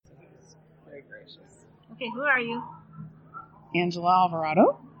gracious. Okay, who are you? Angela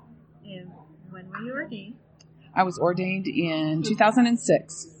Alvarado. And when were you ordained? I was ordained in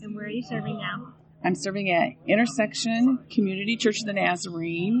 2006. And where are you serving now? I'm serving at Intersection Community Church of the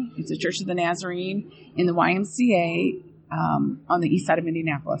Nazarene. It's a Church of the Nazarene in the YMCA on the east side of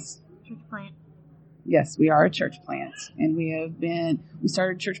Indianapolis. Church plant. Yes, we are a church plant, and we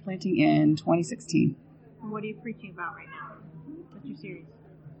started church planting in 2016. And what are you preaching about right now? What's your series?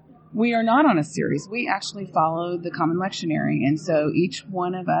 We are not on a series. We actually follow the Common Lectionary, and so each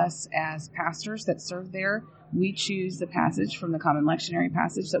one of us as pastors that serve there, we choose the passage from the Common Lectionary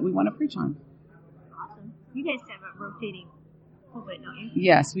passage that we want to preach on. Awesome. You guys have a rotating pulpit, don't you?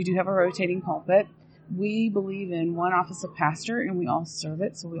 Yes, we do have a rotating pulpit. We believe in one office of pastor, and we all serve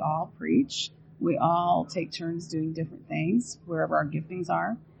it, so we all preach. We all take turns doing different things wherever our giftings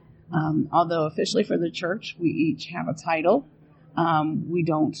are. Although officially for the church, we each have a title. We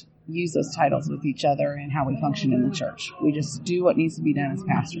don't use those titles with each other and how we function in the church. We just do what needs to be done as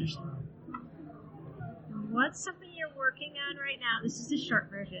pastors. What's something you're working on right now? This is a short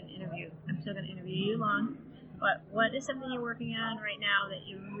version interview. I'm still going to interview you long. But what is something you're working on right now that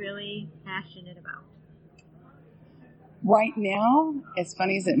you're really passionate about? Right now, as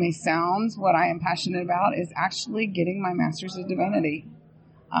funny as it may sound, what I am passionate about is actually getting my Master's of Divinity.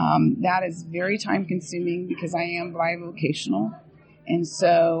 That is very time consuming because I am bivocational. And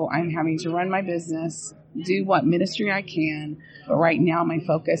so I'm having to run my business, do what ministry I can. But right now my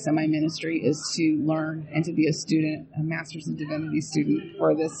focus and my ministry is to learn and to be a student, a Master's of Divinity student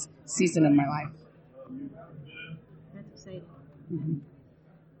for this season of my life. That's exciting. Mm-hmm.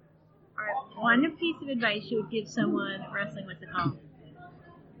 All right, one piece of advice you would give someone wrestling with the call.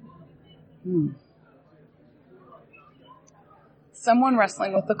 Someone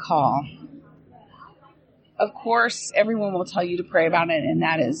wrestling with the call. Of course, everyone will tell you to pray about it, and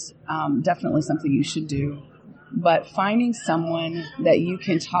that is definitely something you should do. But finding someone that you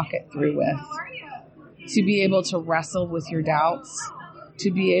can talk it through with, to be able to wrestle with your doubts, to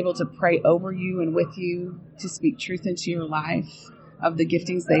be able to pray over you and with you, to speak truth into your life of the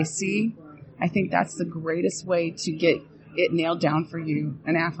giftings they see, I think that's the greatest way to get it nailed down for you,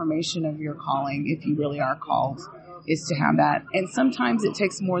 an affirmation of your calling, if you really are called, is to have that. And sometimes it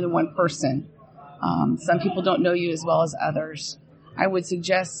takes more than one person. Some people don't know you as well as others. I would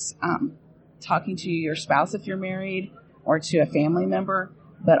suggest talking to your spouse if you're married, or to a family member,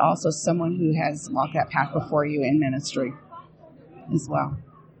 but also someone who has walked that path before you in ministry as well.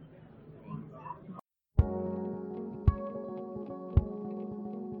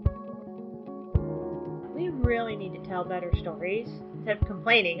 We really need to tell better stories instead of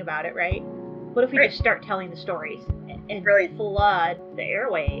complaining about it, right? What if we just start telling the stories and really flood the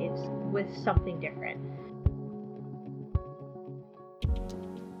airwaves with something different?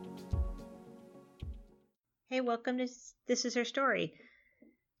 Hey, welcome to This Is Her Story.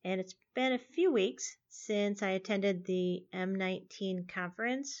 And it's been a few weeks since I attended the M19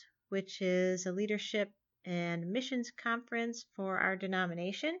 conference, which is a leadership and missions conference for our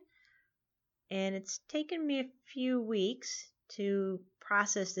denomination. And it's taken me a few weeks to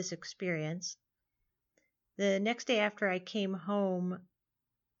process this experience. The next day after I came home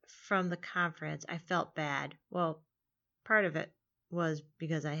from the conference, I felt bad. Well, part of it was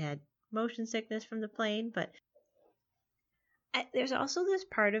because I had motion sickness from the plane, but there's also this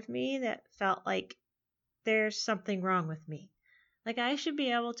part of me that felt like there's something wrong with me. Like I should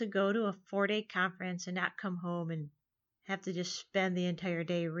be able to go to a 4-day conference and not come home and have to just spend the entire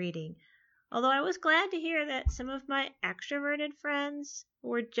day reading. Although I was glad to hear that some of my extroverted friends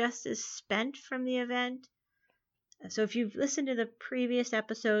were just as spent from the event. So if you've listened to the previous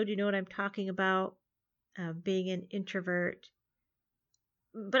episode, you know what I'm talking about, being an introvert.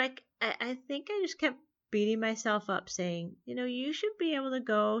 But I think I just kept beating myself up saying, you should be able to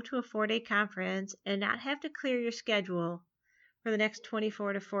go to a 4-day conference and not have to clear your schedule for the next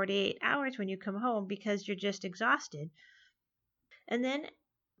 24 to 48 hours when you come home because you're just exhausted. And then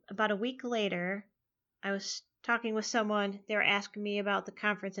about a week later, I was talking with someone. They were asking me about the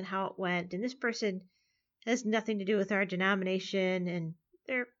conference and how it went. And this person has nothing to do with our denomination, and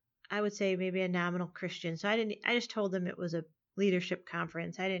they're, I would say, maybe a nominal Christian. So I just told them it was a leadership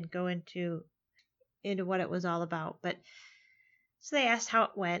conference. I didn't go into what it was all about. But so they asked how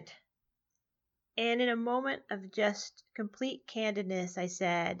it went. And in a moment of just complete candidness, I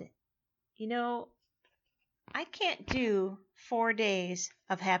said, I can't do 4 days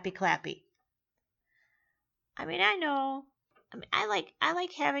of happy clappy. I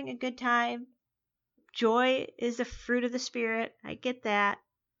like having a good time. Joy is the fruit of the Spirit. I get that.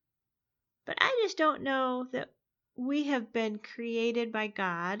 But I just don't know that we have been created by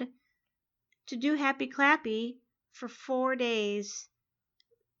God to do happy clappy for 4 days,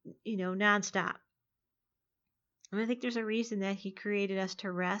 nonstop. And I think there's a reason that he created us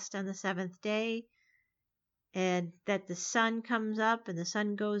to rest on the seventh day, and that the sun comes up and the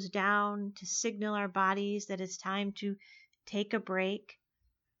sun goes down to signal our bodies that it's time to take a break.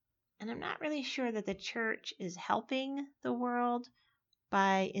 And I'm not really sure that the church is helping the world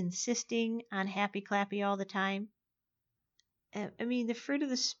by insisting on happy clappy all the time. I mean, the fruit of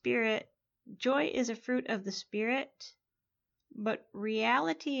the Spirit, joy is a fruit of the Spirit, but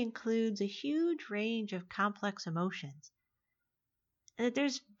reality includes a huge range of complex emotions. And that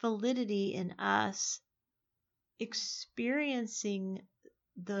there's validity in us experiencing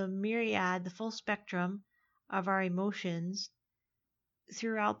the myriad, the full spectrum of our emotions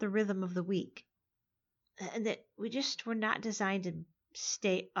throughout the rhythm of the week. And that we're not designed to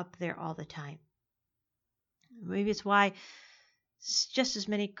stay up there all the time. Maybe it's why just as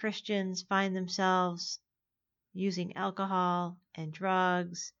many Christians find themselves using alcohol and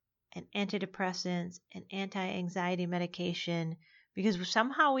drugs and antidepressants and anti-anxiety medication, because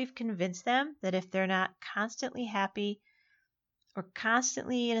somehow we've convinced them that if they're not constantly happy or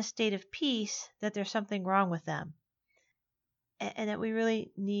constantly in a state of peace, that there's something wrong with them. And that we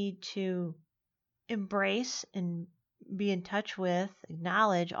really need to embrace and be in touch with,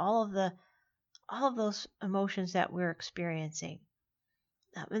 acknowledge all of those emotions that we're experiencing.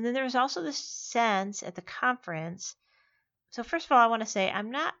 And then there's also this sense at the conference. So first of all, I want to say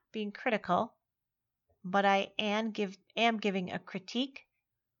I'm not being critical, but I am giving a critique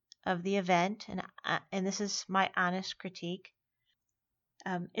of the event, and this is my honest critique.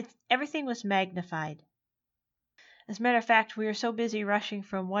 Everything was magnified. As a matter of fact, we were so busy rushing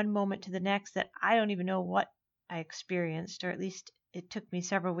from one moment to the next that I don't even know what I experienced, or at least it took me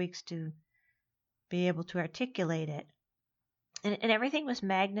several weeks to be able to articulate it. And everything was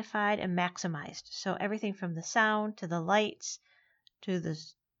magnified and maximized. So everything from the sound to the lights to the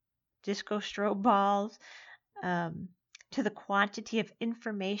disco strobe balls to the quantity of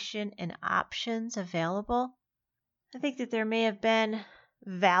information and options available. I think that there may have been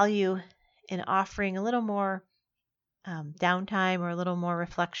value in offering a little more downtime or a little more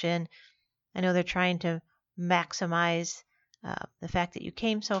reflection. I know they're trying to maximize the fact that you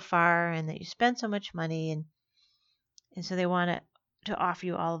came so far and that you spent so much money, and so they want to offer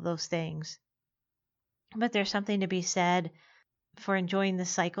you all of those things. But there's something to be said for enjoying the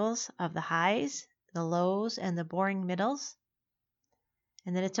cycles of the highs, the lows, and the boring middles,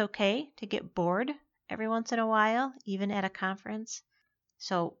 and that it's okay to get bored every once in a while, even at a conference.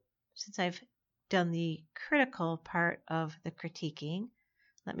 So since I've done the critical part of the critiquing,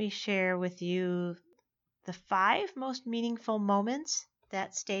 let me share with you the 5 most meaningful moments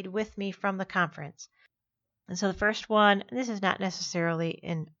that stayed with me from the conference. And so the first one, this is not necessarily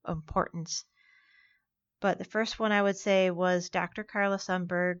in importance, but the first one I would say was Dr. Carla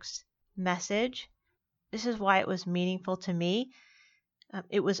Sundberg's message. This is why it was meaningful to me.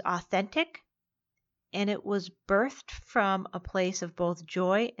 It was authentic, and it was birthed from a place of both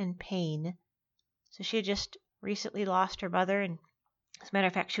joy and pain. So she had just recently lost her mother, and as a matter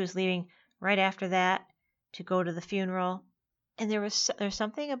of fact, she was leaving right after that to go to the funeral. And there's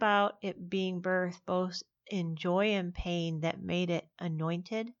something about it being birthed both in joy and pain that made it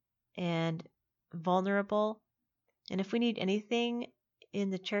anointed and vulnerable. And if we need anything in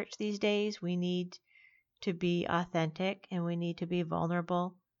the church these days, we need to be authentic and we need to be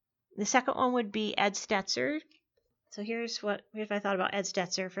vulnerable. The second one would be Ed Stetzer. So here's what I thought about Ed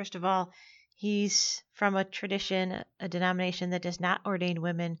Stetzer. First of all, he's from a tradition, a denomination that does not ordain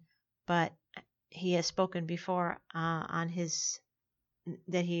women, but he has spoken before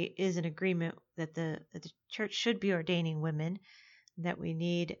that he is in agreement that the church should be ordaining women, that we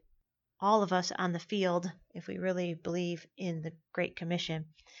need all of us on the field if we really believe in the Great Commission.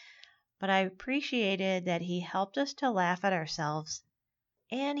 But I appreciated that he helped us to laugh at ourselves,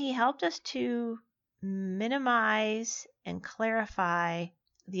 and he helped us to minimize and clarify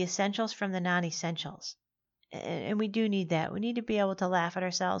the essentials from the non-essentials. And we do need that. We need to be able to laugh at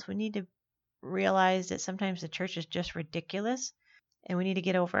ourselves. We need to realize that sometimes the church is just ridiculous, and we need to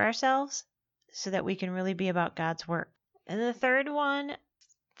get over ourselves so that we can really be about God's work. And the third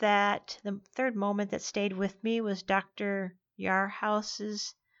moment that stayed with me was Dr.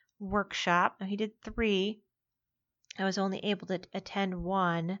 Yarhouse's workshop. Now, he did 3. I was only able to attend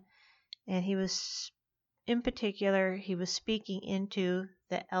 1, and he was speaking into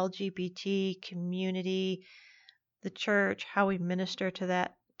the LGBT community, the church, how we minister to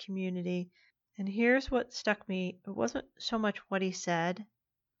that community. And here's what struck me. It wasn't so much what he said,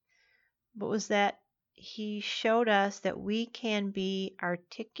 but was that he showed us that we can be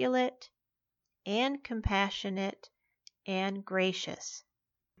articulate and compassionate and gracious.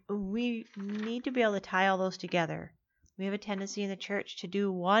 We need to be able to tie all those together. We have a tendency in the church to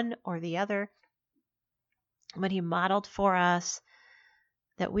do one or the other, but he modeled for us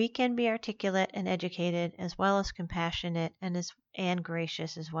that we can be articulate and educated as well as compassionate and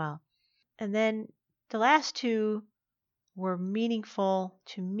gracious as well. And then the last two were meaningful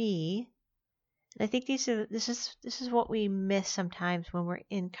to me. And I think this is what we miss sometimes when we're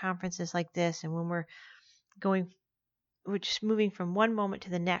in conferences like this, and when we're just moving from one moment to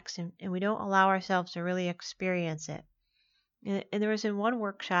the next, and we don't allow ourselves to really experience it. And there was in one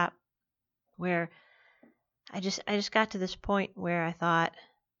workshop where I just got to this point where I thought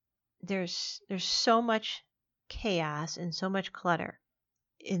there's so much chaos and so much clutter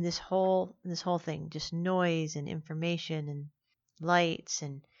in this whole thing, just noise and information and lights,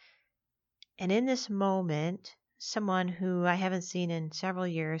 and in this moment, someone who I haven't seen in several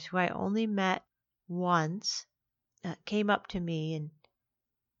years, who I only met once, came up to me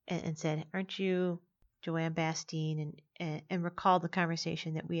and said, "Aren't you Joanne Bastine?" and recalled the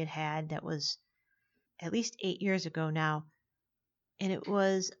conversation that we had that was at least 8 years ago now. And it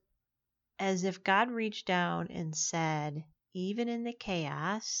was as if God reached down and said, even in the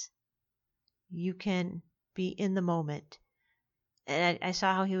chaos, you can be in the moment. And I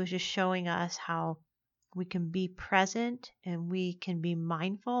saw how he was just showing us how we can be present and we can be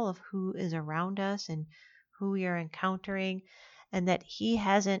mindful of who is around us and who we are encountering, and that he's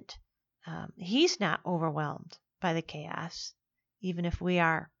not overwhelmed by the chaos, even if we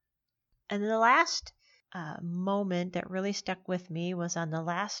are. And the last moment that really stuck with me was on the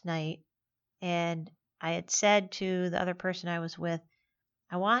last night, and I had said to the other person I was with,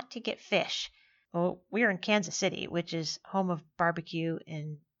 I want to get fish. Well, we were in Kansas City, which is home of barbecue,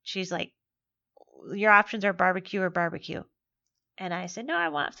 and she's like, your options are barbecue or barbecue. And I said, no, I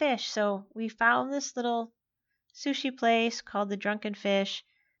want fish. So we found this little sushi place called the Drunken Fish,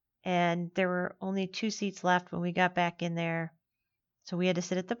 and there were only 2 seats left when we got back in there. So we had to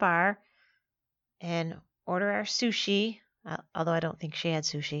sit at the bar and order our sushi, although I don't think she had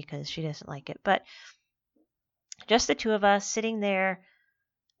sushi because she doesn't like it. But just the two of us sitting there.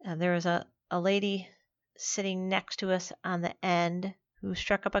 There was a lady sitting next to us on the end who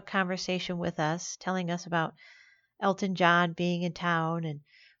struck up a conversation with us, telling us about Elton John being in town, and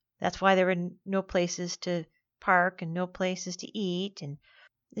that's why there were no places to park and no places to eat. And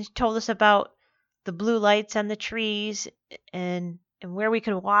they told us about the blue lights on the trees and where we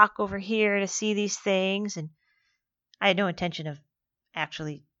could walk over here to see these things. And I had no intention of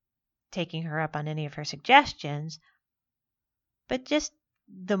actually taking her up on any of her suggestions, but just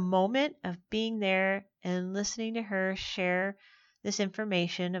the moment of being there and listening to her share this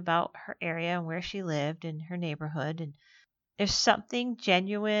information about her area and where she lived and her neighborhood. And there's something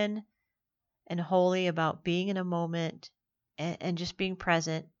genuine and holy about being in a moment and just being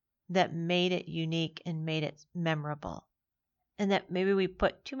present that made it unique and made it memorable. And that maybe we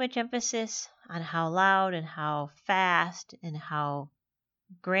put too much emphasis on how loud and how fast and how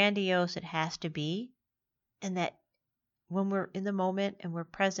grandiose it has to be, and that when we're in the moment and we're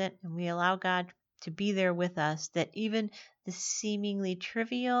present and we allow God to be there with us, that even the seemingly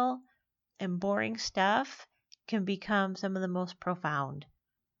trivial and boring stuff can become some of the most profound.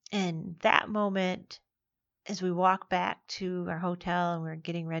 And that moment, as we walk back to our hotel and we're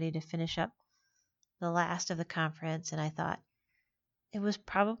getting ready to finish up the last of the conference, and I thought it was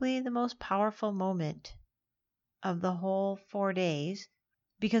probably the most powerful moment of the whole 4 days,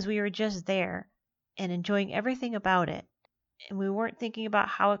 because we were just there and enjoying everything about it. And we weren't thinking about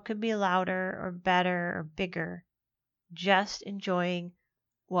how it could be louder or better or bigger, just enjoying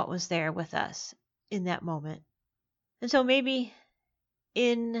what was there with us in that moment. And so maybe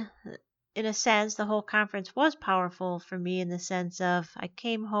in a sense, the whole conference was powerful for me in the sense of I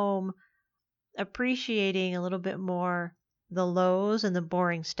came home appreciating a little bit more the lows and the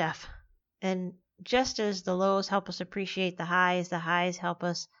boring stuff. And just as the lows help us appreciate the highs help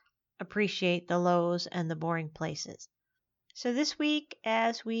us appreciate the lows and the boring places. So this week,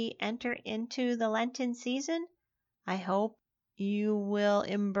 as we enter into the Lenten season, I hope you will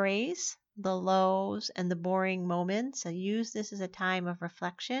embrace the lows and the boring moments. So use this as a time of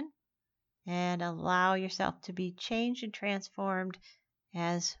reflection and allow yourself to be changed and transformed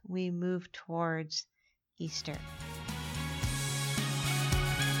as we move towards Easter.